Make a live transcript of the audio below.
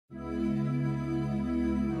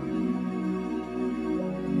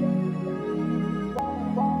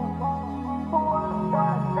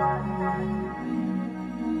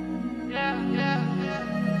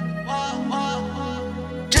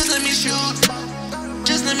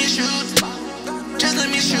shoot. Just let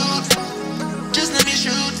me shoot. Just let me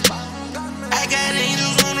shoot. I got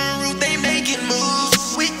angels on the roof, they making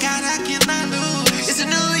moves. With God, I cannot lose. It's a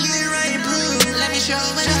new year, I improve. Let me show,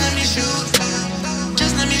 just let me shoot.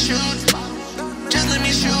 Just let me shoot.